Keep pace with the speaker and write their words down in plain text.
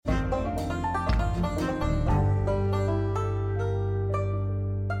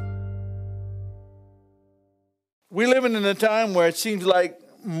We're living in a time where it seems like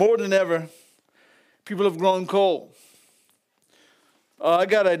more than ever, people have grown cold. I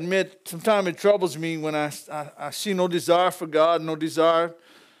got to admit, sometimes it troubles me when I see no desire for God, no desire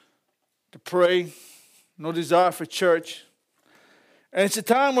to pray, no desire for church. And it's a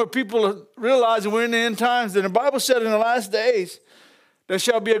time where people are realizing we're in the end times. And the Bible said in the last days, there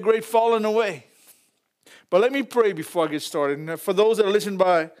shall be a great falling away. But let me pray before I get started. And for those that are listening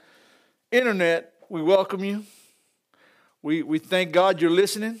by internet, we welcome you. We thank God you're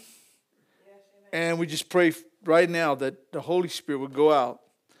listening. And we just pray right now that the Holy Spirit would go out.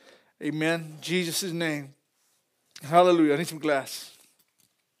 Amen. In Jesus' name. Hallelujah. I need some glass.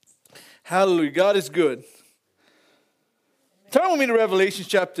 Hallelujah. God is good. Turn with me to Revelation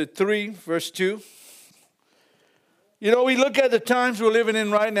chapter 3, verse 2. You know, we look at the times we're living in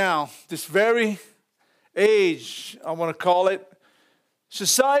right now, this very age, I want to call it.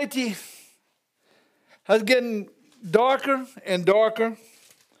 Society has getting darker and darker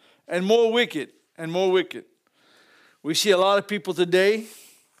and more wicked and more wicked. We see a lot of people today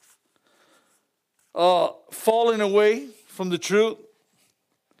falling away from the truth.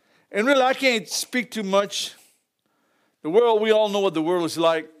 And really, I can't speak too much. The world, we all know what the world is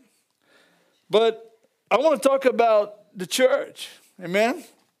like. But I want to talk about the church. Amen?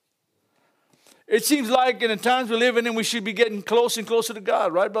 It seems like in the times we're living in, we should be getting closer and closer to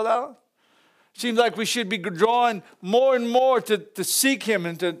God. Right, Brother Al? Seems like we should be drawing more and more to seek Him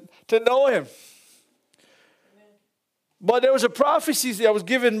and to know Him. But there was a prophecy that was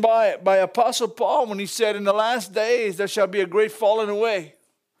given by Apostle Paul when he said, in the last days there shall be a great falling away.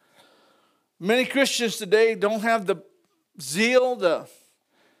 Many Christians today don't have the zeal, the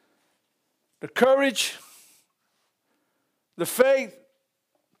courage, the faith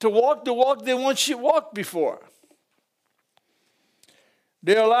to walk the walk they once walked before.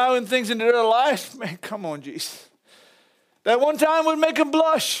 They're allowing things into their life. Man, come on, Jesus. That one time would make them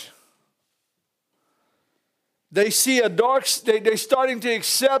blush. They see a dark, they're starting to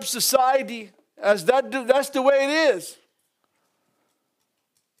accept society as that's the way it is.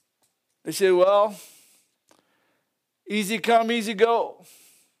 They say, well, easy come, easy go.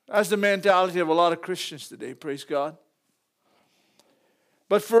 That's the mentality of a lot of Christians today, praise God.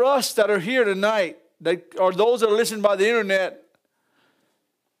 But for us that are here tonight, or those that are listening by the internet,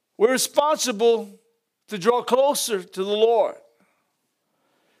 we're responsible to draw closer to the Lord.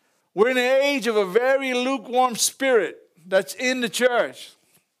 We're in an age of a very lukewarm spirit that's in the church.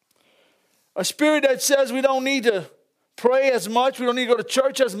 A spirit that says we don't need to pray as much, we don't need to go to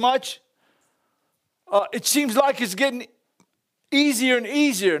church as much. It seems like it's getting easier and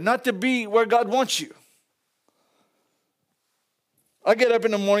easier not to be where God wants you. I get up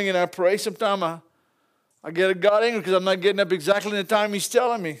in the morning and I pray. Sometimes I get God angry because I'm not getting up exactly in the time He's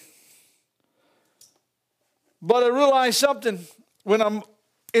telling me. But I realize something. When I'm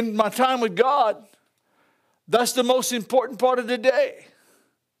in my time with God, that's the most important part of the day.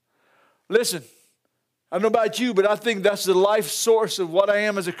 Listen, I don't know about you, but I think that's the life source of what I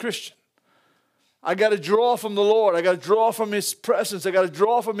am as a Christian. I got to draw from the Lord. I got to draw from His presence. I got to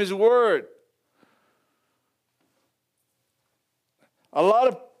draw from His Word. A lot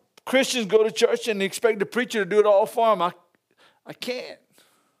of Christians go to church and they expect the preacher to do it all for them. I can't.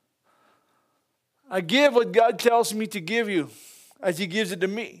 I give what God tells me to give you as He gives it to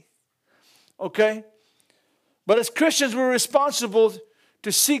me. Okay? But as Christians, we're responsible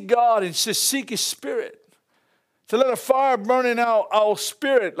to seek God and to seek His Spirit. To let a fire burn in our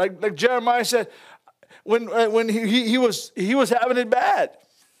spirit. Like Jeremiah said, when he was having it bad.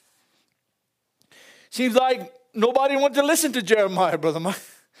 Seems like nobody wanted to listen to Jeremiah, Brother Mike.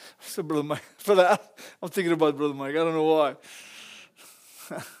 I said, Brother Mike, for that, I'm thinking about Brother Mike. I don't know why.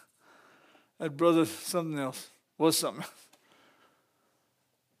 That brother, something else. Was something else.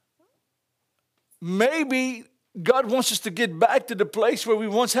 Maybe God wants us to get back to the place where we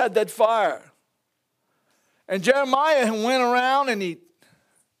once had that fire. And Jeremiah went around and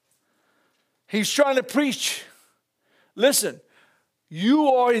he's trying to preach. Listen, you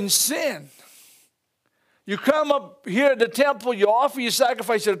are in sin. You come up here at the temple, you offer your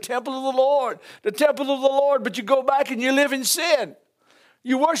sacrifice at the temple of the Lord, but you go back and you live in sin.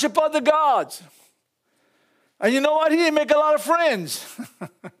 You worship other gods. And you know what? He didn't make a lot of friends.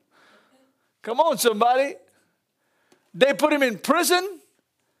 Come on, somebody. They put him in prison.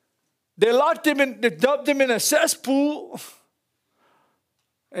 They locked him in, they dumped him in a cesspool.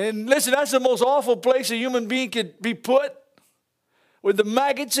 And listen, that's the most awful place a human being could be put. With the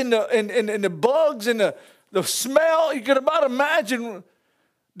maggots and the bugs and the smell. You can about imagine.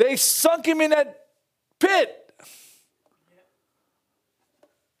 They sunk him in that pit.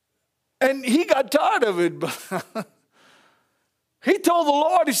 And he got tired of it. But he told the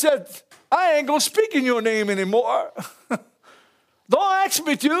Lord, he said, I ain't going to speak in your name anymore. Don't ask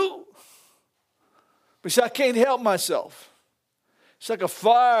me to. But he said, I can't help myself. It's like a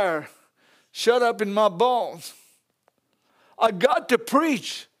fire shut up in my bones. I got to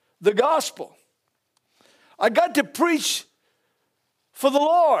preach the gospel. I got to preach for the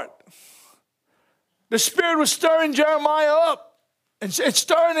Lord. The Spirit was stirring Jeremiah up and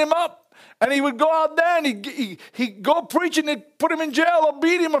stirring him up. And he would go out there and he'd go preaching and put him in jail or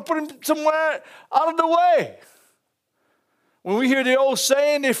beat him or put him somewhere out of the way. When we hear the old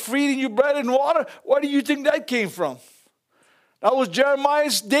saying, they're feeding you bread and water, where do you think that came from? That was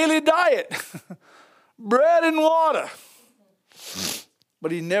Jeremiah's daily diet. Bread and water.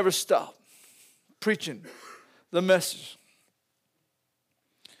 But he never stopped preaching the message.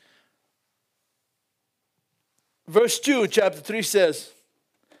 Verse 2 in chapter 3 says,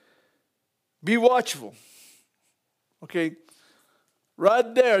 be watchful. Okay,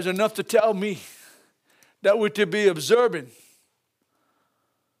 right there is enough to tell me that we're to be observing.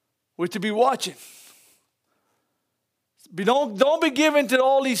 We're to be watching. Don't be given to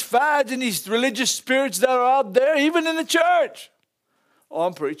all these fads and these religious spirits that are out there, even in the church. Oh,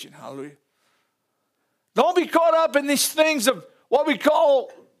 I'm preaching. Hallelujah. Don't be caught up in these things of what we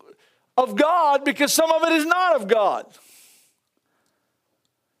call of God, because some of it is not of God.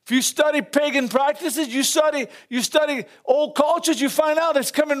 If you study pagan practices, you study old cultures, you find out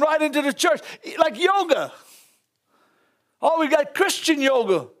it's coming right into the church. Like yoga. Oh, we got Christian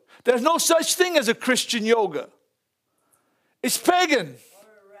yoga. There's no such thing as a Christian yoga. It's pagan.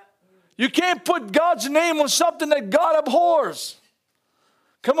 You can't put God's name on something that God abhors.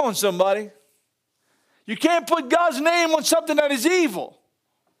 Come on, somebody. You can't put God's name on something that is evil.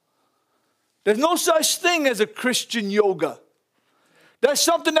 There's no such thing as a Christian yoga. That's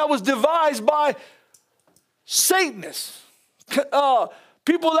something that was devised by Satanists,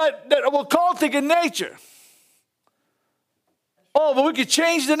 people that were cultic in nature. Oh, but we could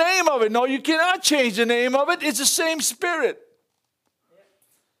change the name of it. No, you cannot change the name of it. It's the same spirit.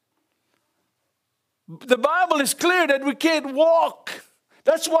 The Bible is clear that we can't walk.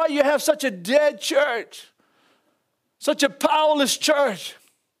 That's why you have such a dead church, such a powerless church.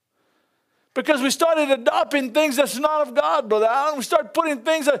 Because we started adopting things that's not of God, Brother Allen. We start putting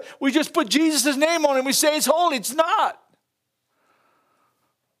things that we just put Jesus' name on and we say it's holy. It's not.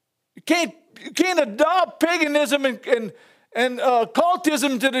 You can't adopt paganism and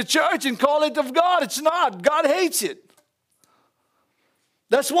cultism to the church and call it of God. It's not. God hates it.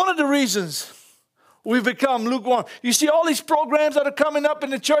 That's one of the reasons we've become lukewarm. You see all these programs that are coming up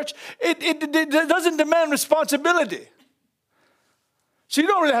in the church, it doesn't demand responsibility. So you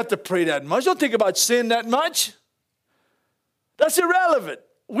don't really have to pray that much. Don't think about sin that much. That's irrelevant.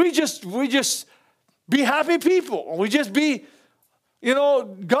 We just be happy people. We just be,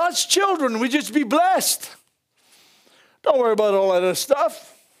 God's children. We just be blessed. Don't worry about all that other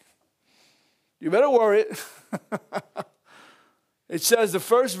stuff. You better worry. It says the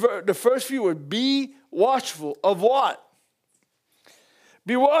first few words, be watchful of what?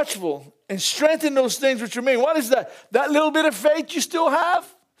 Be watchful and strengthen those things which remain. What is that? That little bit of faith you still have,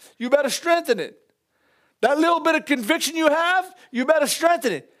 you better strengthen it. That little bit of conviction you have, you better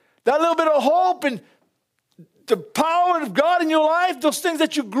strengthen it. That little bit of hope and the power of God in your life, those things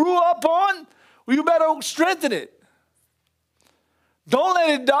that you grew up on, well, you better strengthen it. Don't let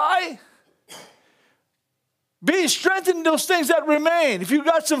it die. Be strengthening those things that remain. If you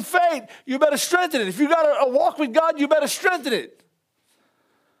got some faith, you better strengthen it. If you got a walk with God, you better strengthen it.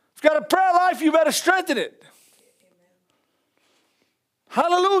 If you got a prayer life, you better strengthen it.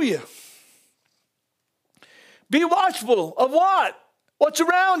 Hallelujah. Be watchful of what? What's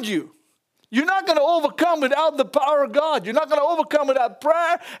around you. You're not going to overcome without the power of God. You're not going to overcome without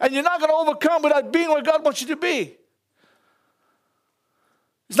prayer, and you're not going to overcome without being where God wants you to be.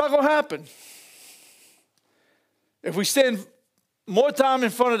 It's not going to happen. If we spend more time in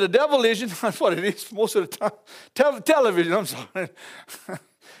front of the television, that's what it is most of the time. Television, I'm sorry.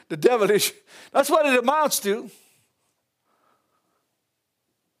 The devilish. That's what it amounts to.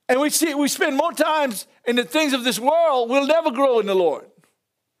 And we spend more times in the things of this world, we'll never grow in the Lord.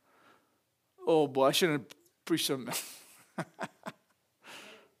 Oh boy, I shouldn't have preached something.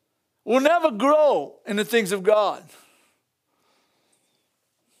 We'll never grow in the things of God.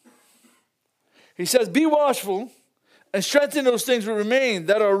 He says, be watchful and strengthen those things that remain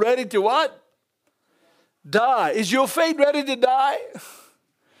that are ready to what? Die. Is your faith ready to die?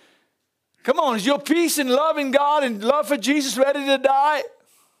 Come on, is your peace and love in God and love for Jesus ready to die?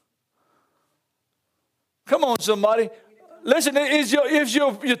 Come on, somebody. Listen, is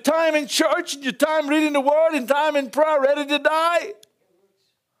your time in church, your time reading the word, and time in prayer ready to die?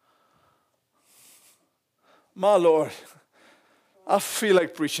 My Lord, I feel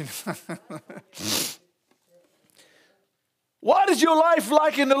like preaching. What is your life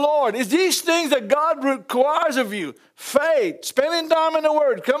like in the Lord? Is these things that God requires of you? Faith, spending time in the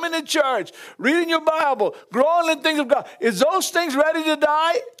Word, coming to church, reading your Bible, growing in things of God. Is those things ready to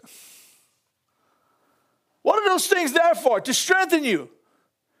die? What are those things there for? To strengthen you.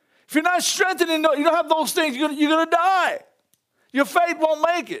 If you're not strengthening, you don't have those things, you're going to die. Your faith won't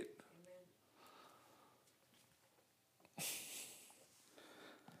make it.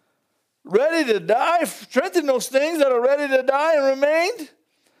 Ready to die, strengthen those things that are ready to die and remain,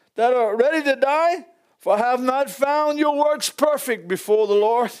 that are ready to die. For I have not found your works perfect before the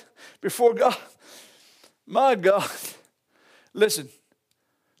Lord, before God. My God. Listen,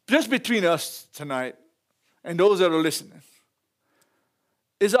 just between us tonight and those that are listening,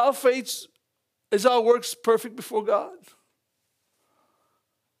 is our faith, is our works perfect before God?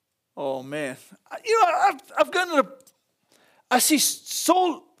 Oh, man. I've gotten I see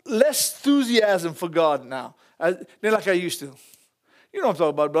so less enthusiasm for God now than like I used to. You know what I'm talking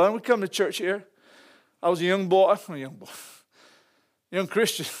about, brother. We come to church here. I was a young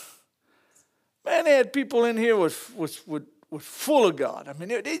Christian. Man, they had people in here was full of God. I mean,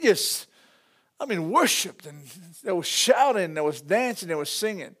 they just, worshiped, and they was shouting, they was dancing, they was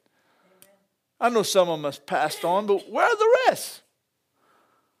singing. I know some of them has passed on, but where are the rest?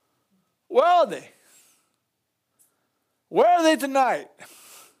 Where are they? Where are they tonight?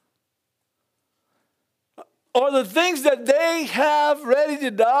 Are the things that they have ready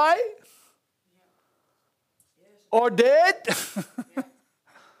to die? Or dead?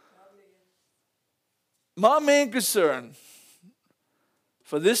 My main concern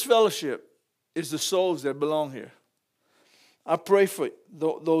for this fellowship is the souls that belong here. I pray for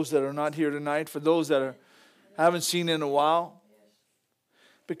those that are not here tonight, for those that haven't seen in a while.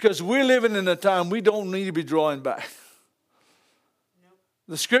 Because we're living in a time we don't need to be drawing back.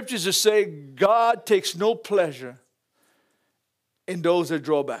 The scriptures just say God takes no pleasure in those that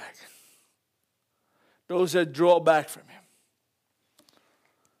draw back. Those that draw back from Him.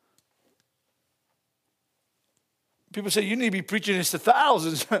 People say, you need to be preaching this to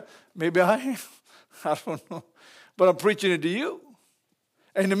thousands. Maybe I am. I don't know. But I'm preaching it to you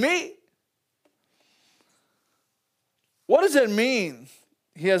and to me. What does that mean?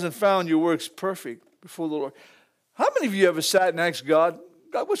 He hasn't found your works perfect before the Lord. How many of you ever sat and asked God,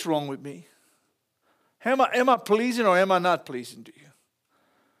 God, what's wrong with me? Am I pleasing or am I not pleasing to you?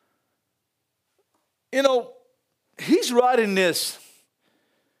 You know, He's writing this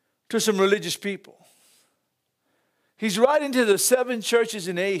to some religious people. He's writing to the 7 churches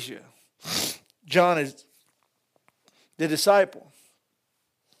in Asia. John is the disciple.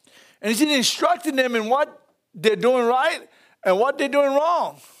 And he's instructing them in what they're doing right and what they're doing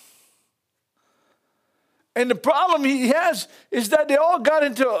wrong. And the problem he has is that they all got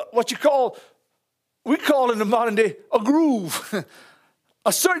into what we call in the modern day, a groove.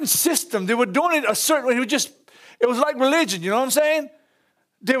 A certain system. They were doing it a certain way. It was like religion, you know what I'm saying?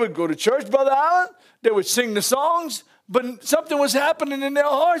 They would go to church, Brother Allen. They would sing the songs. But something was happening in their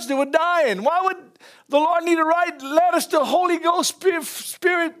hearts. They were dying. Why would the Lord need to write letters to Holy Ghost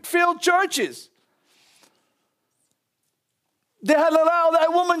Spirit-filled churches? They had allowed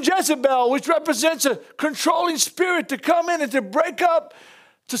that woman Jezebel, which represents a controlling spirit, to come in and to break up,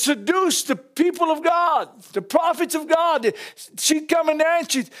 to seduce the people of God, the prophets of God. She'd come in there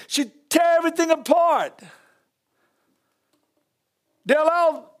and she'd tear everything apart. They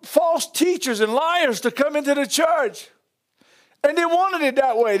allowed false teachers and liars to come into the church. And they wanted it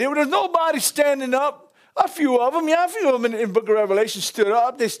that way. There was nobody standing up. A few of them in the book of Revelation stood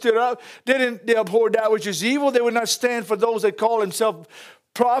up. They stood up. They abhorred that which is evil. They would not stand for those that call themselves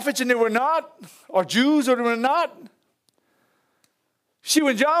prophets, and they were not, or Jews, or they were not. See,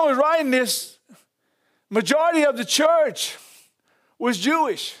 when John was writing this, majority of the church was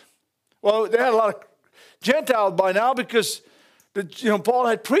Jewish. Well, they had a lot of Gentiles by now because Paul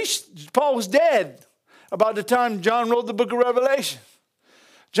had preached. Paul was dead about the time John wrote the book of Revelation.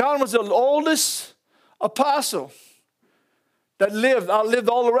 John was the oldest apostle that outlived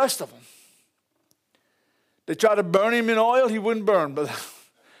all the rest of them. They tried to burn him in oil, he wouldn't burn. But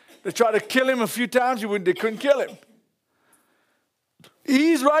they tried to kill him a few times, they couldn't kill him.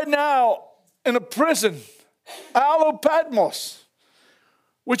 He's right now in a prison, Isle of Patmos,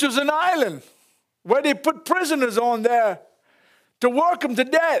 which was an island where they put prisoners on there to work them to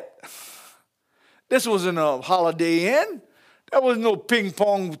death. This wasn't a Holiday Inn. There was no ping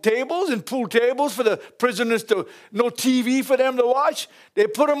pong tables and pool tables for the prisoners no TV for them to watch. They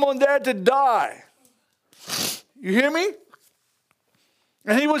put them on there to die. You hear me?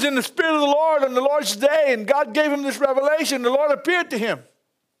 And he was in the Spirit of the Lord on the Lord's day, and God gave him this revelation. The Lord appeared to him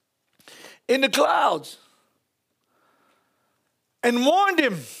in the clouds and warned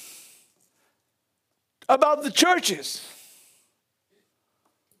him about the churches.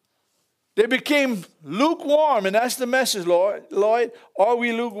 They became lukewarm, and that's the message, Lord. Lord, are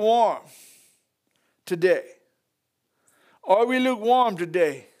we lukewarm today? Are we lukewarm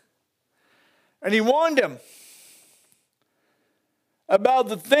today? And he warned them about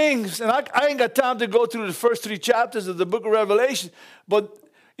the things, and I ain't got time to go through the first 3 chapters of the book of Revelation, but,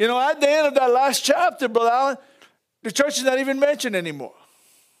 you know, at the end of that last chapter, Brother Allen, the church is not even mentioned anymore.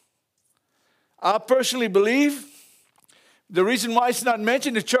 I personally believe the reason why it's not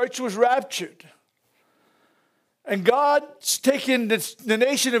mentioned, the church was raptured. And God's taken the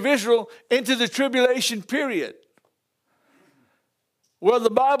nation of Israel into the tribulation period. Well, the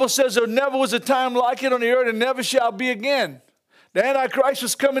Bible says there never was a time like it on the earth and never shall be again. The Antichrist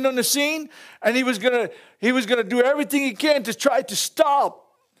was coming on the scene, and he was gonna do everything he can to try to stop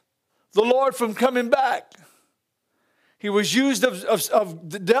the Lord from coming back. He was used of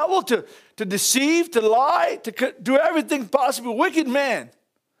the devil to deceive, to lie, to do everything possible. Wicked man.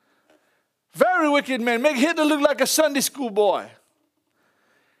 Very wicked man. Make Hitler look like a Sunday school boy.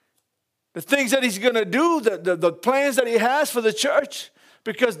 The things that he's going to do, the plans that he has for the church,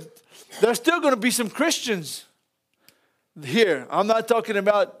 because there's still going to be some Christians here. I'm talking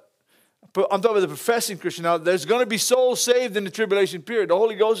about the professing Christian. Now, there's going to be souls saved in the tribulation period. The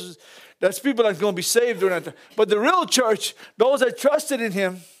Holy Ghost that's people that's going to be saved during that time. But the real church, those that trusted in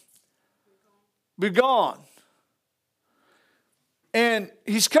him, be gone. And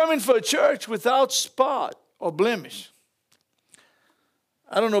he's coming for a church without spot or blemish.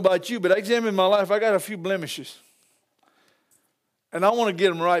 I don't know about you, but I examine my life. I got a few blemishes. And I want to get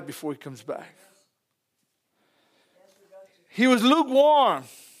them right before he comes back. He was lukewarm.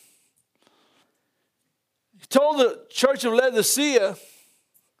 He told the church of Laodicea,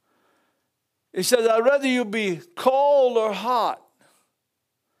 he says, I'd rather you be cold or hot.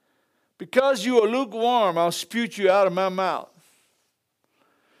 Because you are lukewarm, I'll spit you out of my mouth.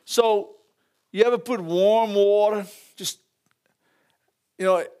 So, you ever put warm water? Just, you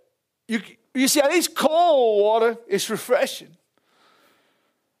know, you see, at least cold water is refreshing.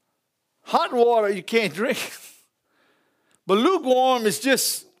 Hot water you can't drink. But lukewarm is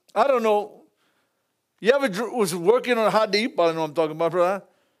just, I don't know. You ever was working on a hot day? You probably know what I'm talking about, brother.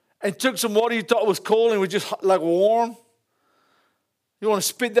 And took some water you thought was cold and was just like warm. You want to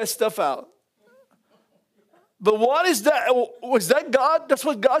spit that stuff out. But what is that? Was that God? That's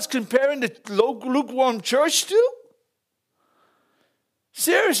what God's comparing the lukewarm church to?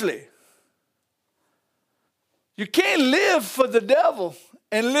 Seriously. You can't live for the devil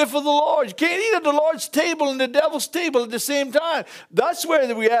and live for the Lord. You can't eat at the Lord's table and the devil's table at the same time. That's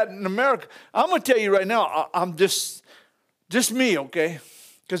where we're at in America. I'm going to tell you right now, I'm just me, okay?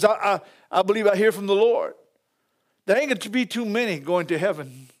 Because I believe I hear from the Lord. There ain't going to be too many going to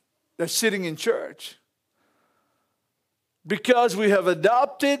heaven that's sitting in church. Because we have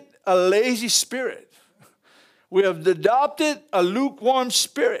adopted a lazy spirit. We have adopted a lukewarm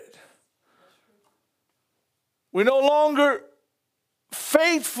spirit. We're no longer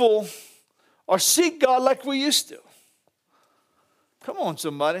faithful or seek God like we used to. Come on,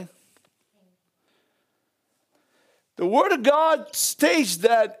 somebody. The Word of God states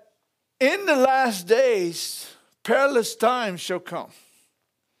that in the last days, perilous times shall come.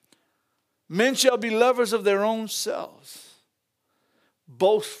 Men shall be lovers of their own selves,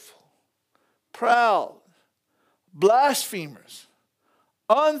 boastful, proud, blasphemers,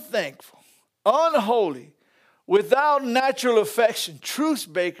 unthankful, unholy, without natural affection, truce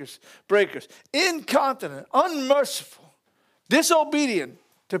breakers, incontinent, unmerciful, disobedient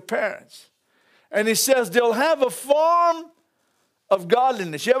to parents. And he says they'll have a form of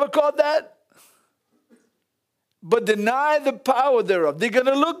godliness. You ever caught that? But deny the power thereof. They're going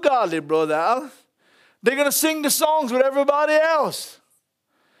to look godly, Brother Al. They're going to sing the songs with everybody else.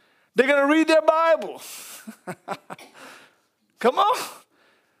 They're going to read their Bible. Come on.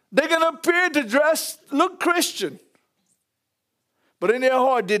 They're going to appear to look Christian. But in their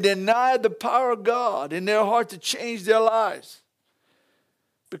heart, they deny the power of God in their heart to change their lives.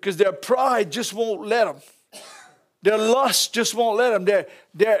 Because their pride just won't let them. Their lust just won't let them. Their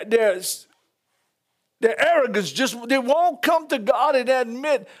arrogance they won't come to God and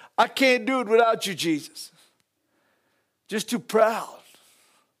admit, I can't do it without you, Jesus. Just too proud,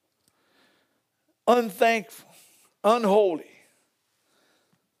 unthankful, unholy,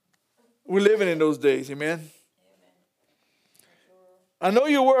 We're living in those days. Amen. I know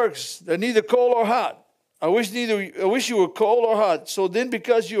your works, they're neither cold or hot. I wish you were cold or hot. So then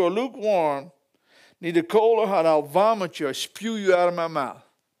because you are lukewarm, neither cold or hot, I'll vomit you, I'll spew you out of my mouth.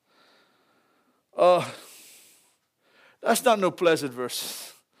 That's not no pleasant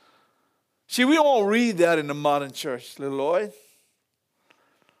verse. See, we won't read that in the modern church, little Lloyd.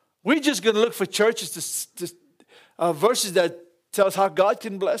 We're just going to look for churches, verses that tell us how God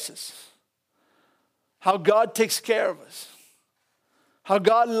can bless us, how God takes care of us, how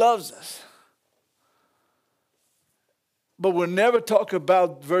God loves us. But we'll never talk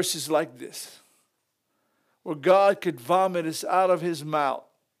about verses like this, where God could vomit us out of his mouth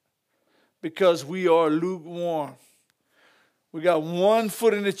because we are lukewarm. We got one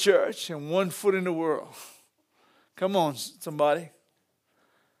foot in the church and one foot in the world. Come on, somebody.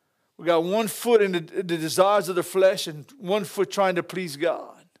 We got one foot in the desires of the flesh and one foot trying to please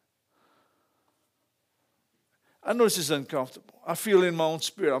God. I know this is uncomfortable. I feel in my own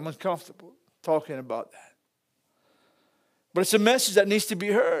spirit I'm uncomfortable talking about that. But it's a message that needs to be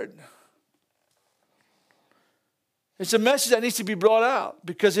heard. It's a message that needs to be brought out.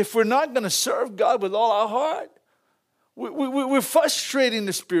 Because if we're not going to serve God with all our heart, we're frustrating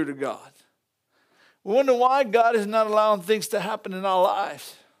the Spirit of God. We wonder why God is not allowing things to happen in our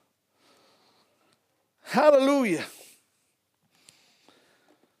lives. Hallelujah.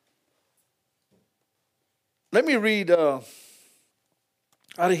 Let me read out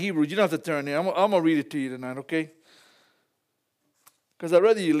of Hebrews. You don't have to turn there. I'm going to read it to you tonight, okay? Because I'd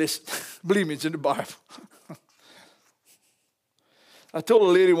rather you listen. Believe me, it's in the Bible. I told a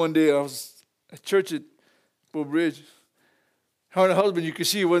lady one day, I was at church at Bull Bridge. Her and her husband, you could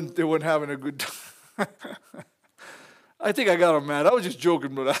see they weren't having a good time. I think I got them mad. I was just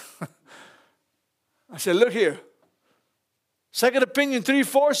joking, but I said, look here. Second opinion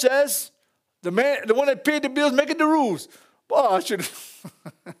 3:4 says, the one that paid the bills making the rules. Boy, I should have.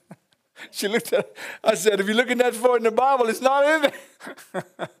 She looked at it. I said, if you're looking that far in the Bible, it's not in there.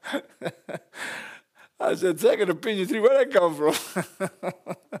 I said, second opinion 3, where'd that come from?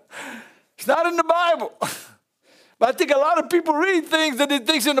 It's not in the Bible. But I think a lot of people read things that they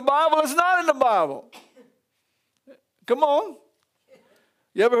think's in the Bible. It's not in the Bible. Come on.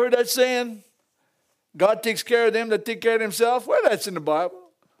 You ever heard that saying? God takes care of them that take care of themselves. Well, that's in the Bible.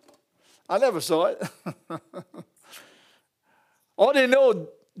 I never saw it. All they know,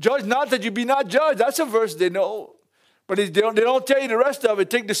 judge not that you be not judged. That's a verse they know. But they don't tell you the rest of it.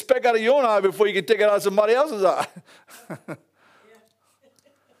 Take the speck out of your own eye before you can take it out of somebody else's eye.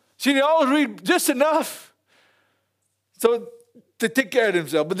 See, they always read just enough so to take care of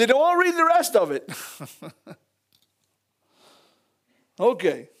themselves. But they don't want to read the rest of it.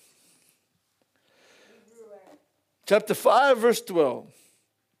 Okay. Chapter 5, verse 12.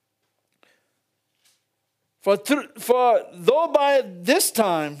 For though by this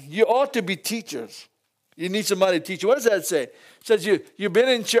time you ought to be teachers. You need somebody to teach you. What does that say? It says you've been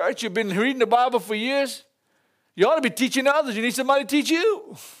in church, you've been reading the Bible for years. You ought to be teaching others. You need somebody to teach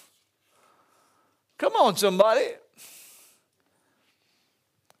you. Come on, somebody.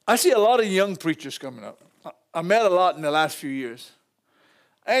 I see a lot of young preachers coming up. I met a lot in the last few years.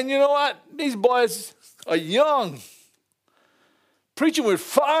 And you know what? These boys are young. Preaching with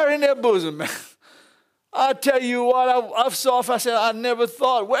fire in their bosom, man. I tell you what, I said, I never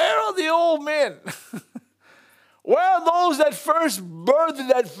thought, where are the old men? Where are those that first birthed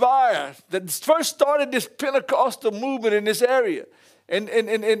that fire, that first started this Pentecostal movement in this area, in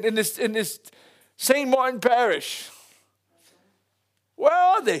this St. Martin Parish? Where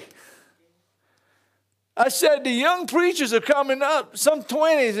are they? I said, the young preachers are coming up, some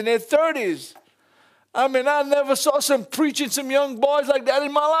 20s and their 30s. I mean, I never saw some preaching, some young boys like that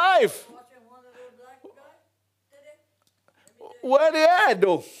in my life. Where are they at,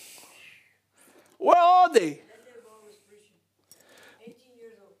 though? Where are they?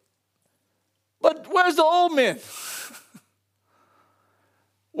 But where's the old men?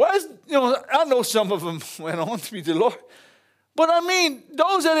 I know some of them went on to be the Lord. But I mean,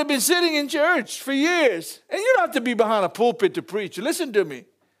 those that have been sitting in church for years, and you don't have to be behind a pulpit to preach. Listen to me.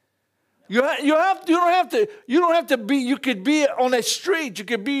 You don't have to be. You could be on a street. You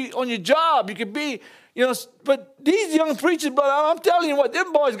could be on your job. You could be, But these young preachers, but I'm telling you what,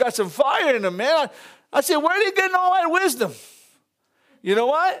 them boys got some fire in them, man. I said, where are they getting all that wisdom? You know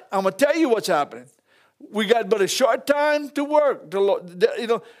what? I'm gonna tell you what's happening. We got but a short time to work. God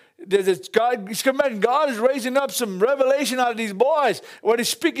is raising up some revelation out of these boys where they're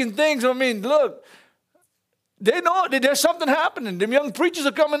speaking things. I mean, look, They know that there's something happening. Them young preachers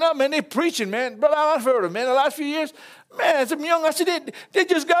are coming up, man. They're preaching, man. Brother, I've heard them, man. The last few years, man, some young, I said, they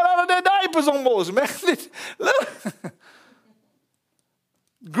just got out of their diapers almost, man.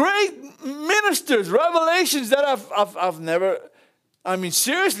 Great ministers, revelations that I've never, I mean,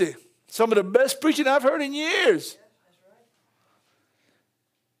 seriously, some of the best preaching I've heard in years.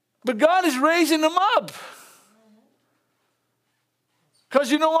 But God is raising them up.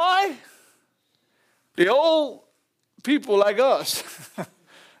 Because you know why? The old people like us,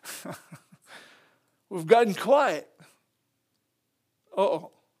 we've gotten quiet.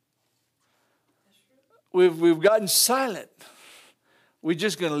 Uh-oh. We've gotten silent. We're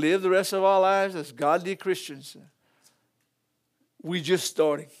just going to live the rest of our lives as godly Christians. We're just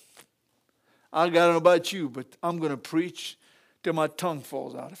starting. I don't know about you, but I'm going to preach till my tongue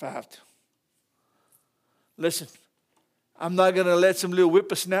falls out if I have to. Listen, I'm not going to let some little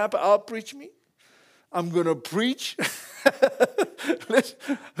whippersnapper out-preach me. I'm going to preach.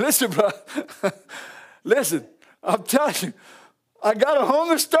 listen, bro. Listen, I'm telling you, I got a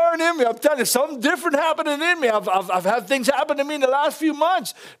hunger stirring in me. I'm telling you, something different happening in me. I've had things happen to me in the last few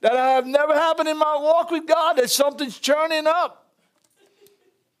months that have never happened in my walk with God. That something's churning up.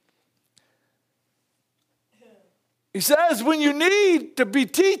 He says, when you need to be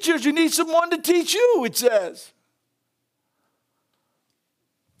teachers, you need someone to teach you, it says.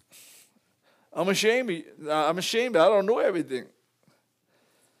 I'm ashamed. I don't know everything.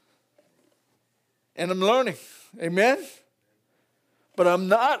 And I'm learning. Amen? But I'm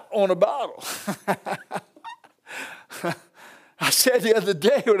not on a bottle. I said the other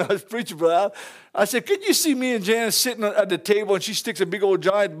day when I was preaching, brother, I said, could you see me and Janice sitting at the table and she sticks a big old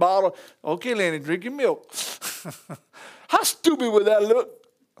giant bottle? Okay, Lanny, drink your milk. How stupid would that look?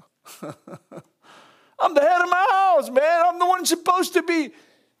 I'm the head of my house, man. I'm the one supposed to be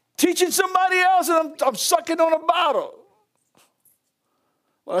teaching somebody else, and I'm sucking on a bottle.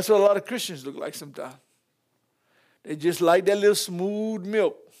 Well, that's what a lot of Christians look like sometimes. They just like that little smooth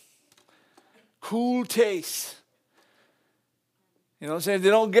milk. Cool taste. You know what I'm saying? If they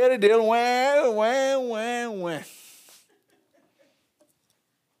don't get it, they'll wah.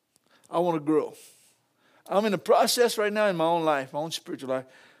 I want to grow. I'm in the process right now in my own life, my own spiritual life.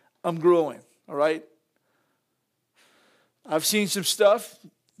 I'm growing, all right? I've seen some stuff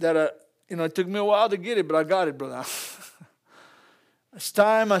that, it took me a while to get it, but I got it, brother. It's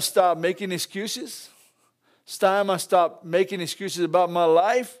time I stop making excuses. It's time I stop making excuses about my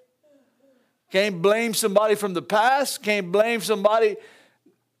life. Can't blame somebody from the past. Can't blame somebody,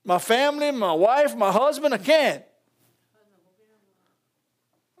 my family, my wife, my husband. I can't.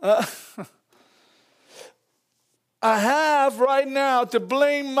 I have right now to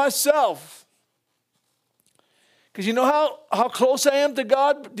blame myself. Because you know how close I am to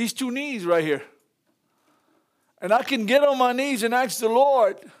God? These two knees right here. And I can get on my knees and ask the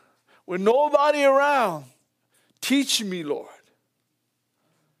Lord, with nobody around, teach me, Lord.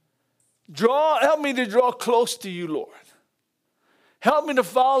 Help me to draw close to you, Lord. Help me to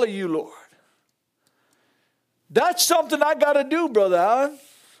follow you, Lord. That's something I got to do, Brother Allen.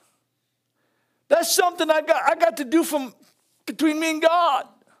 That's something I got to do between me and God.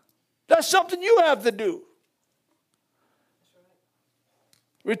 That's something you have to do.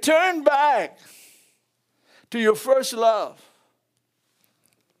 Return back to your first love.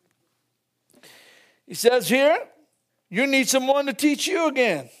 He says here, you need someone to teach you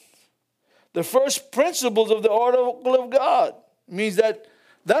again. The first principles of the oracle of God means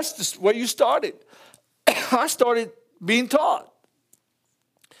that's where you started. I started being taught.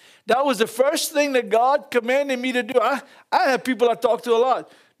 That was the first thing that God commanded me to do. I have people I talk to a lot.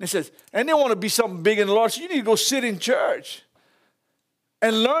 And they want to be something big in the Lord. So you need to go sit in church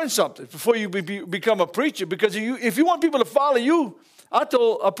and learn something before you become a preacher. Because if you want people to follow you, I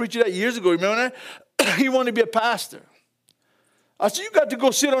told a preacher that years ago, remember that? He wanted to be a pastor. I said, you got to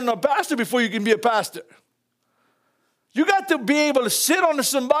go sit on a pastor before you can be a pastor. You got to be able to sit under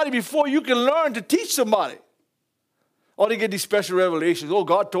somebody before you can learn to teach somebody. Or they get these special revelations. Oh,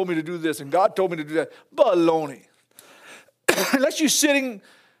 God told me to do this and God told me to do that. Baloney. Unless you're sitting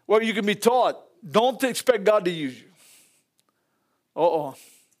where you can be taught, don't expect God to use you.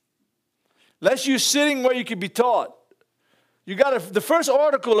 Unless you're sitting where you can be taught. The first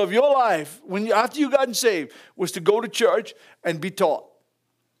article of your life, after you gotten saved, was to go to church and be taught.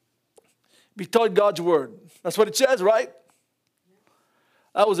 Be taught God's word. That's what it says, right?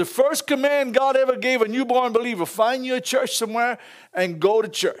 That was the first command God ever gave a newborn believer. Find you a church somewhere and go to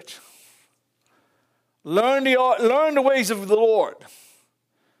church. Learn the ways of the Lord.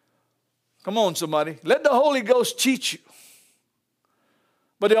 Come on, somebody. Let the Holy Ghost teach you.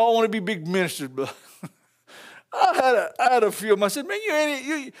 But they all want to be big ministers, brother. I had a few of them. I said, man, you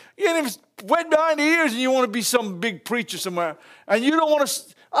ain't even wet behind the ears and you want to be some big preacher somewhere. And you don't want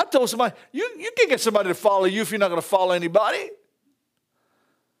to, I told somebody, you can't get somebody to follow you if you're not going to follow anybody.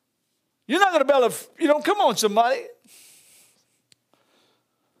 You're not going to be able to, come on, somebody.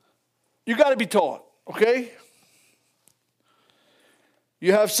 You got to be taught, okay?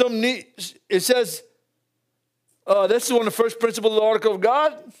 You have some need. It says, that's one of the first principles of the article of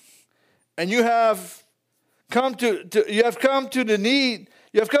God. And you have come to need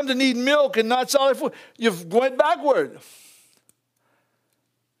milk and not solid food. You've went backward.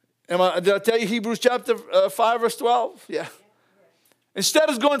 Did I tell you Hebrews chapter 5, verse 12? Yeah. Instead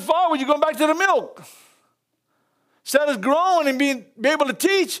of going forward, you're going back to the milk. Instead of growing and be able to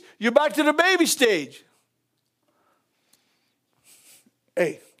teach, you're back to the baby stage.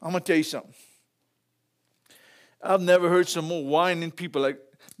 Hey, I'm going to tell you something. I've never heard some more whining people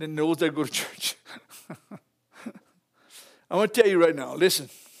than those that go to church. I'm going to tell you right now, listen.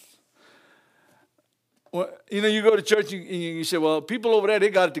 Well, you go to church and you say, well, people over there, they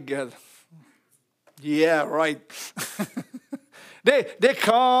got it together. Yeah, right. They're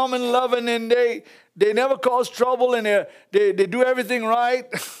calm and loving and they never cause trouble and they do everything right.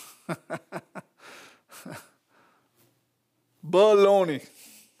 Baloney.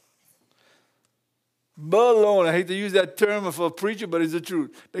 Baloney. I hate to use that term for a preacher, but it's the truth.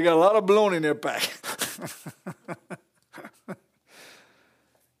 They got a lot of baloney in their pack.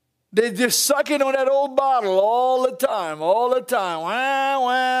 They're just sucking on that old bottle all the time. Wah,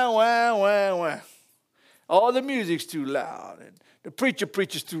 wah, wah, wah, wah. All the music's too loud. And the preacher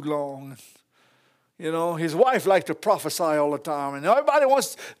preaches too long. His wife likes to prophesy all the time. And everybody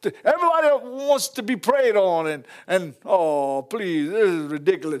wants to be prayed on. And oh, please, this is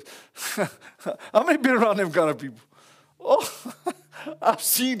ridiculous. How many been around them kind of people? Oh, I've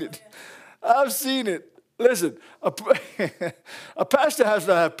seen it. Listen, a pastor has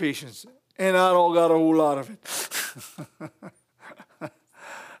to have patience, and I don't got a whole lot of it.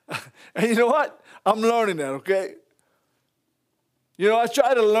 And you know what? I'm learning that, okay? I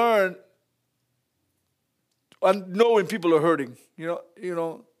try to learn. I know when people are hurting,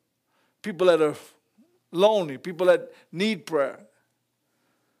 people that are lonely, people that need prayer.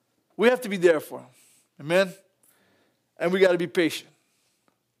 We have to be there for them. Amen? And we got to be patient.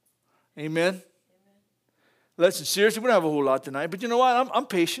 Amen? Listen, seriously, we don't have a whole lot tonight, but you know what? I'm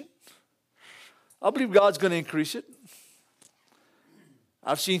patient. I believe God's going to increase it.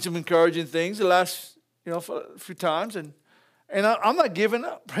 I've seen some encouraging things the last, for a few times, and I'm not giving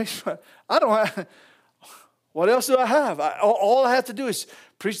up. I don't have. What else do I have? All I have to do is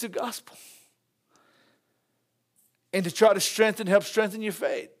preach the gospel, and to try to help strengthen your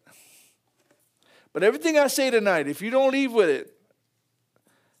faith. But everything I say tonight, if you don't leave with it,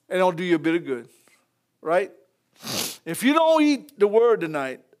 it don't do you a bit of good, right? If you don't eat the word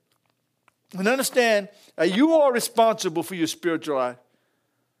tonight, and understand that you are responsible for your spiritual life,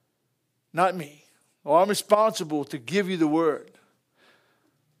 not me. Or I'm responsible to give you the word.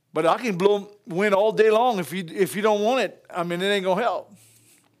 But I can win all day long if you don't want it. I mean, it ain't going to help.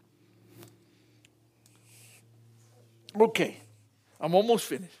 Okay. I'm almost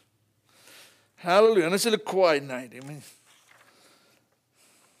finished. Hallelujah. And it's a quiet night. I mean,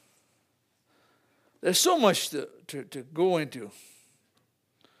 there's so much to go into.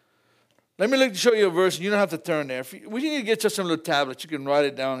 Let me show you a verse. You don't have to turn there. We need to get you some little tablets. You can write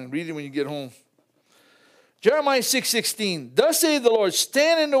it down and read it when you get home. Jeremiah 6:16. Thus saith the Lord,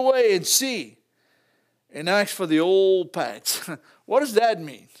 stand in the way and see, and ask for the old paths. What does that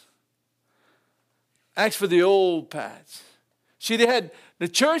mean? Ask for the old paths. See, they had the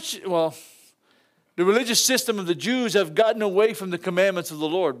church, the religious system of the Jews have gotten away from the commandments of the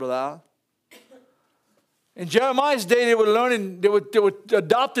Lord, Brother Al. In Jeremiah's day, they were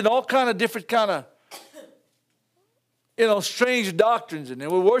adopting all kind of different strange doctrines, and they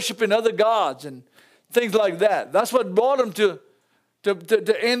were worshiping other gods and things like that. That's what brought them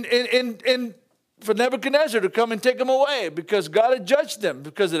for Nebuchadnezzar to come and take them away, because God had judged them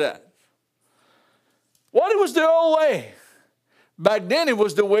because of that. What was their old way? Back then, it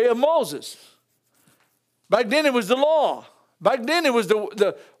was the way of Moses. Back then, it was the law. Back then, it was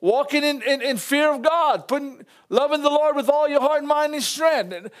the walking in fear of God, loving the Lord with all your heart, mind, and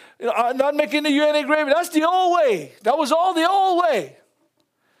strength, and not making you any graven. That's the old way. That was all the old way.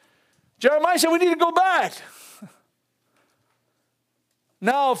 Jeremiah said we need to go back.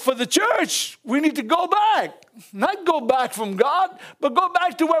 Now, for the church, we need to go back. Not go back from God, but go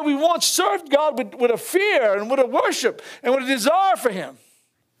back to where we once served God with a fear and with a worship and with a desire for Him.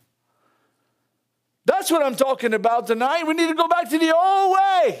 That's what I'm talking about tonight. We need to go back to the old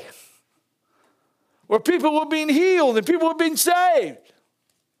way. where people were being healed and people were being saved.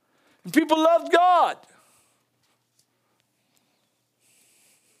 And people loved God.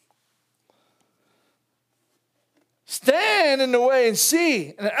 Stand in the way and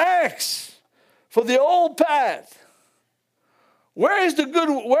see and ask for the old path. Where the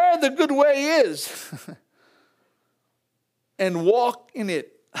good way is. And walk in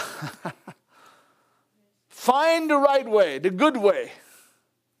it. Find the right way, the good way.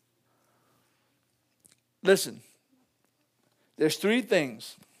 Listen, there's 3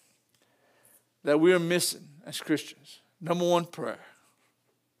 things that we're missing as Christians. Number 1, prayer.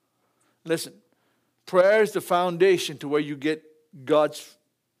 Listen, prayer is the foundation to where you get God's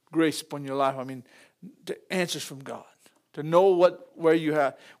grace upon your life. I mean, the answers from God. To know what you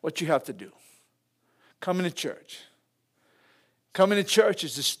have to do. Coming to church. Coming to church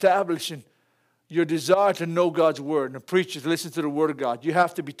is establishing your desire to know God's word. And the preachers listen to the word of God. You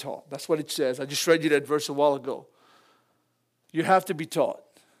have to be taught. That's what it says. I just read you that verse a while ago. You have to be taught.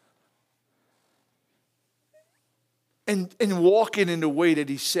 And walking in the way that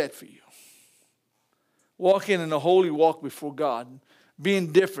He set for you. Walking in a holy walk before God.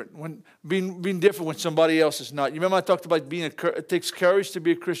 Being different being different when somebody else is not. You remember I talked about it takes courage to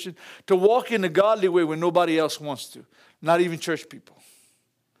be a Christian, to walk in a godly way when nobody else wants to, not even church people.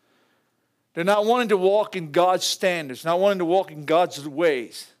 They're not wanting to walk in God's standards, not wanting to walk in God's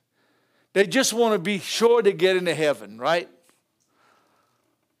ways. They just want to be sure to get into heaven, right?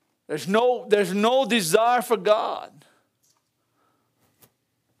 There's no desire for God.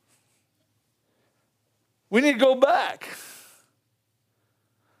 We need to go back.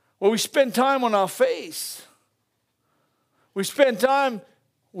 Well, we spend time on our face. We spend time,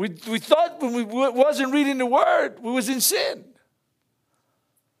 we thought when we wasn't reading the Word, we was in sin.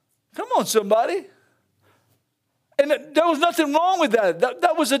 Come on, somebody. And there was nothing wrong with that.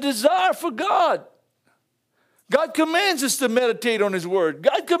 That was a desire for God. God commands us to meditate on His Word.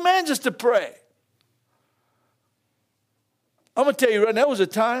 God commands us to pray. I'm going to tell you right now, there was a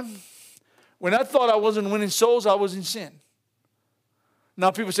time when I thought I wasn't winning souls, I was in sin. Now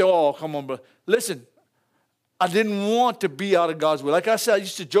people say, oh, come on, bro. Listen, I didn't want to be out of God's will. Like I said, I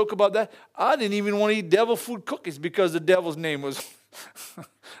used to joke about that. I didn't even want to eat devil food cookies because the devil's name was...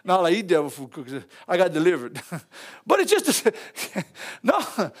 Not like I eat devil food cookies. I got delivered. But it's just... No,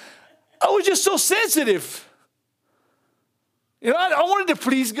 I was just so sensitive. You know, I wanted to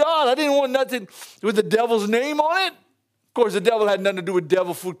please God. I didn't want nothing with the devil's name on it. Of course, the devil had nothing to do with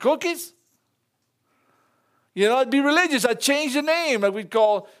devil food cookies. You know, I'd be religious. I'd change the name. Like we'd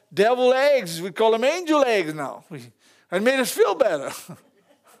call devil eggs. We'd call them angel eggs now. It made us feel better.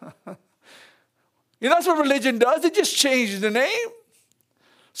 You know, that's what religion does. It just changes the name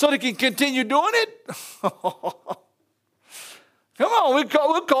so they can continue doing it. Come on,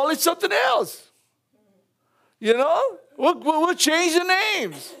 we'll call it something else. You know, we'll change the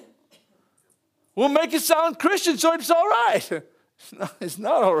names. We'll make it sound Christian so it's all right. It's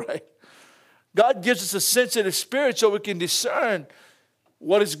not all right. God gives us a sensitive spirit so we can discern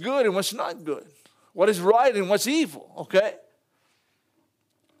what is good and what's not good, what is right and what's evil, okay?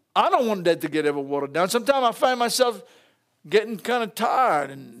 I don't want that to get ever watered down. Sometimes I find myself getting kind of tired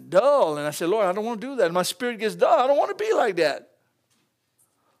and dull, and I say, Lord, I don't want to do that. And my spirit gets dull. I don't want to be like that.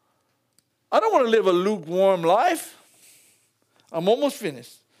 I don't want to live a lukewarm life. I'm almost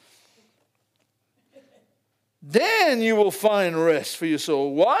finished. Then you will find rest for your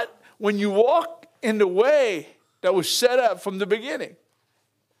soul. What? When you walk in the way that was set up from the beginning.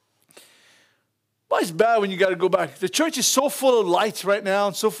 Well, it's bad when you got to go back. The church is so full of lights right now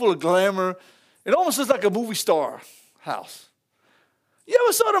and so full of glamour. It almost looks like a movie star house. You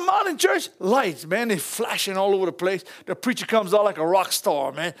ever saw the modern church? Lights, man, they're flashing all over the place. The preacher comes out like a rock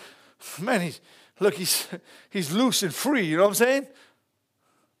star, man. Man, he's loose and free, you know what I'm saying?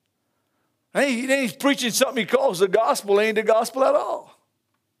 And he's preaching something he calls the gospel, ain't the gospel at all.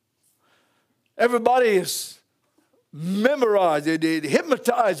 Everybody is memorized, they're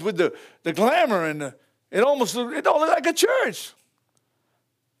hypnotized with the glamour, and it don't look like a church.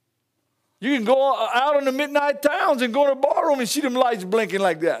 You can go out in the midnight towns and go in a barroom and see them lights blinking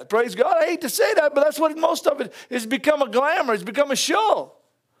like that. Praise God. I hate to say that, but that's what most of it is. Become a glamour. It's become a show.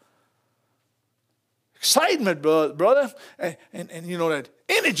 Excitement, brother. And you know that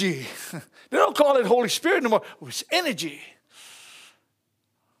energy. They don't call it Holy Spirit anymore. It's energy.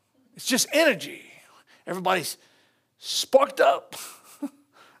 It's just energy. Everybody's sparked up.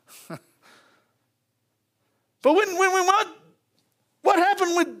 But when what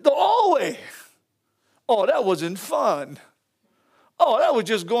happened with the always? Oh, that wasn't fun. Oh, that was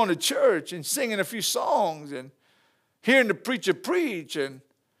just going to church and singing a few songs and hearing the preacher preach and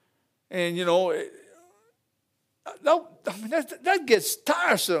you know, No, I mean, that gets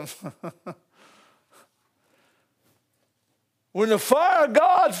tiresome. When the fire of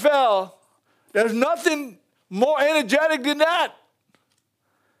God fell, there's nothing more energetic than that.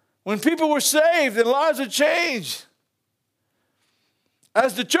 When people were saved and lives were changed.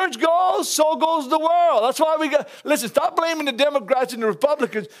 As the church goes, so goes the world. That's why listen, stop blaming the Democrats and the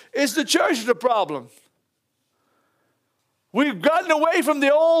Republicans. It's the church that's the problem. We've gotten away from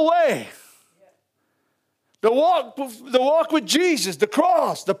the old way. The walk with Jesus, the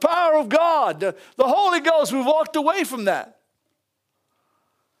cross, the power of God, the Holy Ghost, we've walked away from that.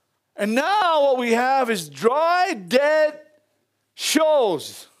 And now what we have is dry, dead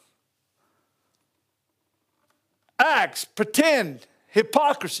shows. Acts, pretend,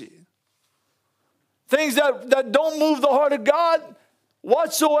 hypocrisy. Things that don't move the heart of God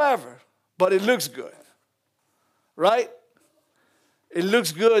whatsoever. But it looks good. Right? It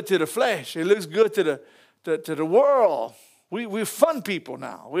looks good to the flesh. It looks good to the world. We're fun people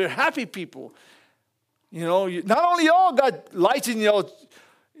now. We're happy people. You know, not only y'all got lights in your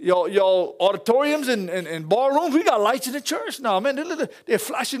auditoriums and ballrooms, we got lights in the church now, man. They're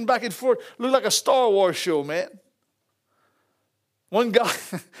flashing back and forth. Look like a Star Wars show, man. One guy,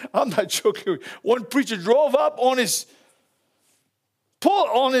 I'm not joking, one preacher drove up on his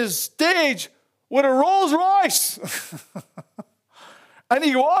stage with a Rolls Royce. And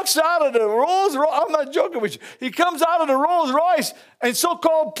he walks out of the Rolls Royce. I'm not joking with you. He comes out of the Rolls Royce and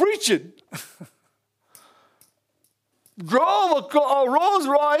so-called preaching. Drove a Rolls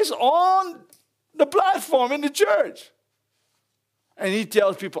Royce on the platform in the church. And he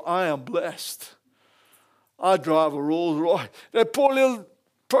tells people, I am blessed. I drive a Rolls Royce. That poor little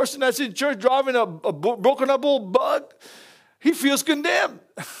person that's in church driving a broken up old bug, he feels condemned.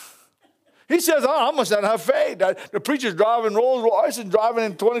 He says, I must not have faith. The preacher's driving Rolls Royce and driving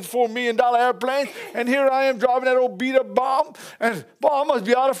in $24 million airplanes, and here I am driving that old beat up bomb. And boy, I must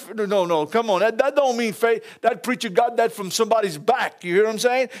be out of no, come on. That don't mean faith. That preacher got that from somebody's back. You hear what I'm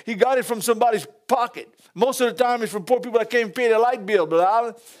saying? He got it from somebody's pocket. Most of the time it's from poor people that can't pay their light bill.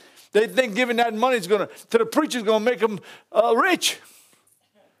 But they think giving that money to the preacher's going to make them rich.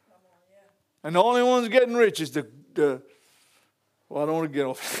 And the only ones getting rich is I don't want to get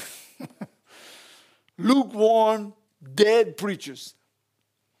off. Lukewarm, dead preachers.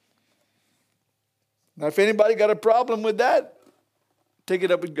 Now, if anybody got a problem with that, take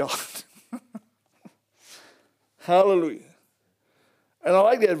it up with God. Hallelujah. And I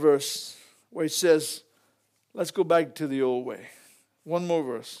like that verse where it says, let's go back to the old way. One more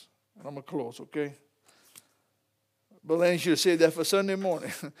verse, and I'm going to close, okay? But Lenny should have said that for Sunday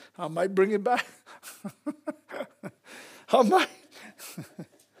morning. I might bring it back. I might.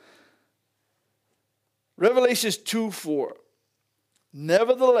 Revelations 2:4.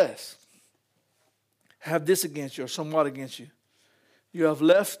 Nevertheless, have this against you, or somewhat against you. You have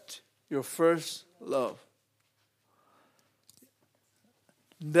left your first love.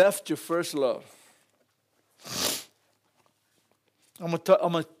 Left your first love. I'm gonna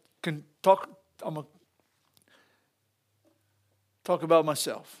talk about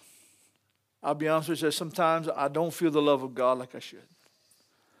myself. I'll be honest with you, sometimes I don't feel the love of God like I should.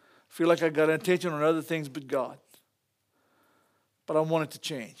 I feel like I got attention on other things but God. But I want it to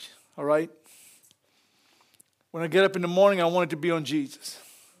change, all right? When I get up in the morning, I want it to be on Jesus.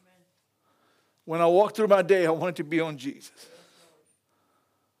 Amen. When I walk through my day, I want it to be on Jesus.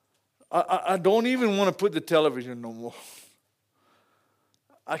 I don't even want to put the television no more.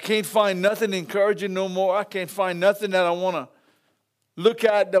 I can't find nothing encouraging no more. I can't find nothing that I want to look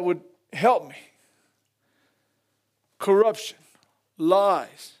at that would help me. Corruption,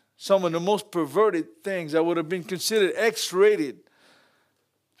 lies, some of the most perverted things that would have been considered X-rated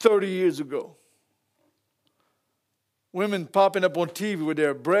 30 years ago. Women popping up on TV with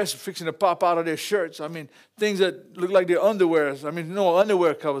their breasts fixing to pop out of their shirts. I mean, things that look like their underwears. I mean, no,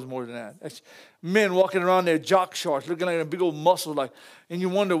 underwear covers more than that. That's men walking around their jock shorts, looking like a big old muscle. And you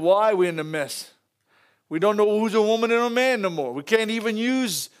wonder why we're in the mess. We don't know who's a woman and a man no more. We can't even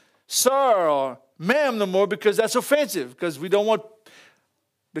use sir or ma'am no more because that's offensive. Because we don't want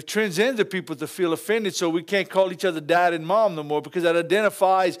the transgender people to feel offended, so we can't call each other dad and mom no more because that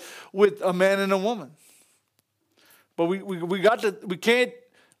identifies with a man and a woman. But we can't,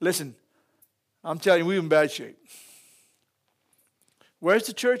 listen, I'm telling you, we're in bad shape. Where's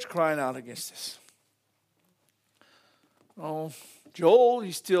the church crying out against this? Oh, Joel,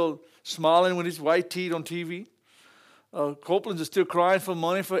 he's still smiling with his white teeth on TV. Copeland's is still crying for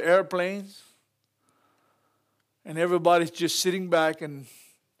money for airplanes. And everybody's just sitting back and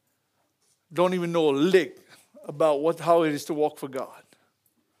don't even know a lick about how it is to walk for God.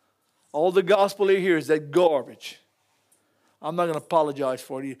 All the gospel they hear is that garbage. I'm not going to apologize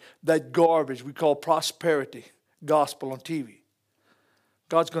for it. That garbage we call prosperity gospel on TV.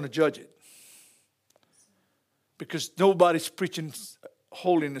 God's going to judge it. Because nobody's preaching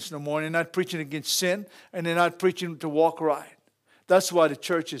holiness no more. They're not preaching against sin. And they're not preaching to walk right. That's why the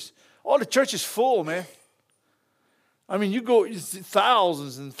church is full, man. I mean, you go,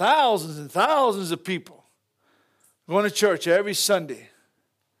 thousands and thousands and thousands of people going to church every Sunday.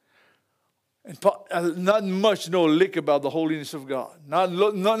 And not much know a lick about the holiness of God. Not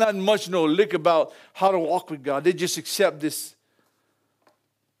much know a lick about how to walk with God. They just accept this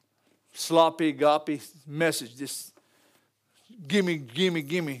sloppy, goppy message. This gimme.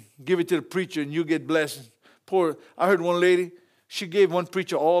 Give it to the preacher and you get blessed. I heard one lady, she gave one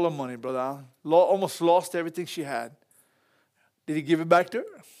preacher all her money, Brother Allen. Almost lost everything she had. Did he give it back to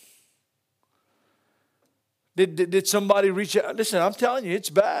her? Did somebody reach out? Listen, I'm telling you,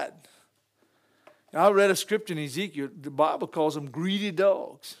 it's bad. I read a scripture in Ezekiel. The Bible calls them greedy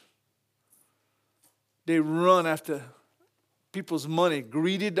dogs. They run after people's money.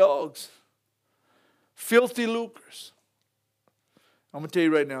 Greedy dogs. Filthy lucres. I'm going to tell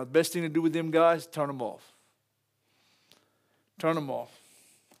you right now, the best thing to do with them guys, turn them off. Turn them off.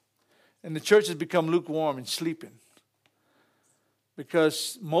 And the church has become lukewarm and sleeping.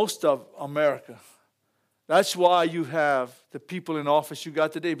 Because most of America, that's why you have the people in office you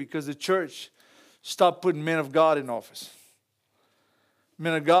got today, because the church stopped putting men of God in office.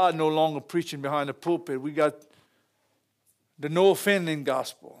 Men of God no longer preaching behind the pulpit. We got the no offending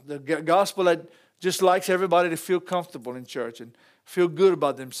gospel. The gospel that just likes everybody to feel comfortable in church and feel good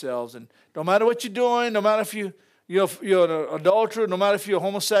about themselves. And no matter what you're doing, no matter if you're an adulterer, no matter if you're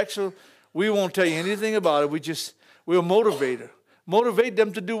homosexual, we won't tell you anything about it. We're a motivator. Motivate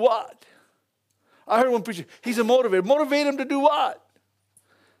them to do what? I heard one preacher, he's a motivator. Motivate them to do what?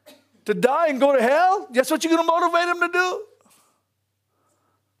 To die and go to hell? That's what you're going to motivate them to do?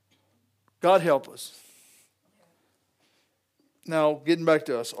 God help us. Now, getting back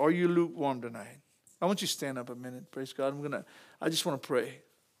to us. Are you lukewarm tonight? I want you to stand up a minute. Praise God. I just want to pray.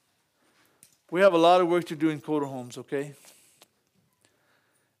 We have a lot of work to do in Coda Homes, okay?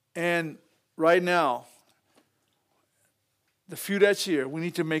 And right now, the few that's here, we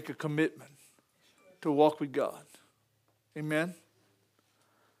need to make a commitment to walk with God. Amen?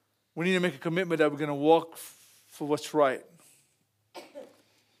 We need to make a commitment that we're going to walk for what's right.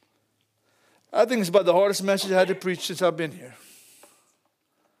 I think it's about the hardest message I had to preach since I've been here.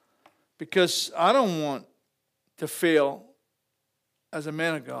 Because I don't want to fail as a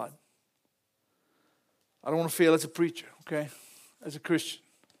man of God. I don't want to fail as a preacher, okay? As a Christian.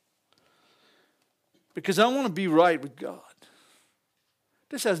 Because I want to be right with God.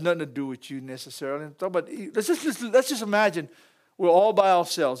 This has nothing to do with you necessarily. Let's just imagine we're all by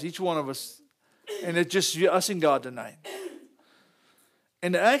ourselves, each one of us, and it's just us and God tonight.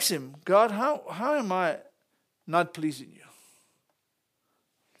 And to ask Him, God, how am I not pleasing you?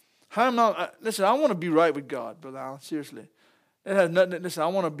 Listen, I want to be right with God, Brother Allen, seriously. It has nothing. Listen, I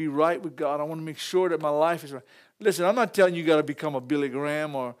want to be right with God. I want to make sure that my life is right. Listen, I'm not telling you got to become a Billy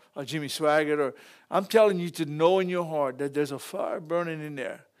Graham or a Jimmy Swaggart. I'm telling you to know in your heart that there's a fire burning in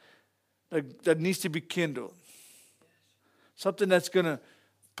there that needs to be kindled. Something that's going to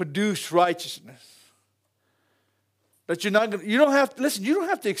produce righteousness. That you don't have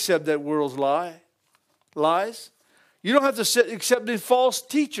to accept that world's lies. You don't have to accept the false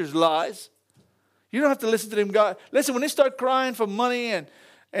teachers' lies. You don't have to listen to them, God. Listen, when they start crying for money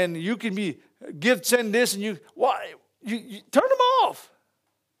and you can send this and you turn them off.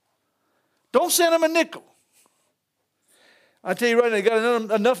 Don't send them a nickel. I tell you right now, they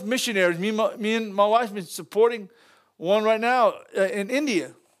got enough missionaries. Me and my wife have been supporting one right now in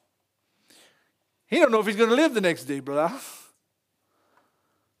India. He don't know if he's going to live the next day, brother.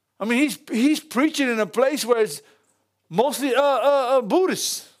 I mean, he's preaching in a place where it's mostly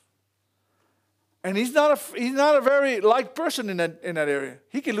Buddhists. And he's not a very liked person in that area.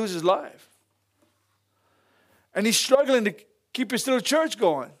 He can lose his life. And he's struggling to keep his little church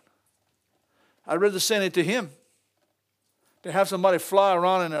going. I'd rather send it to him than have somebody fly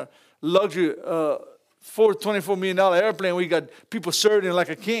around in a luxury $24 million airplane where you got people serving like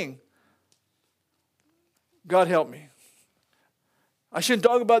a king. God help me. I shouldn't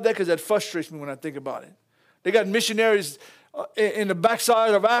talk about that because that frustrates me when I think about it. They got missionaries in the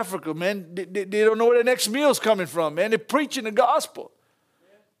backside of Africa, man. They don't know where their next meal's coming from, man. They're preaching the gospel.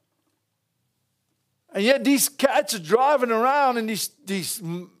 And yet these cats are driving around in these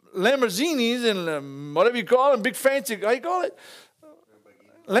Lamborghinis and whatever you call them, big fancy, how you call it?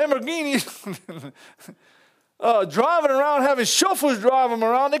 Lamborghinis. driving around, having chauffeurs drive them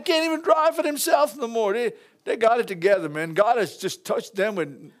around. They can't even drive for themselves no more. They got it together, man. God has just touched them.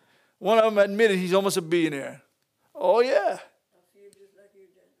 With one of them admitted he's almost a billionaire. Oh, yeah.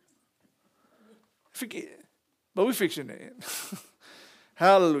 But we're fixing it.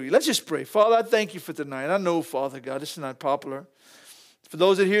 Hallelujah. Let's just pray. Father, I thank you for tonight. I know, Father God, this is not popular. For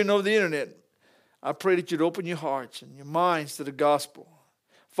those that hear and over the internet, I pray that you'd open your hearts and your minds to the gospel.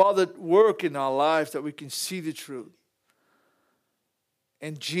 Father, work in our lives that we can see the truth.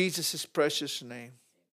 In Jesus' precious name.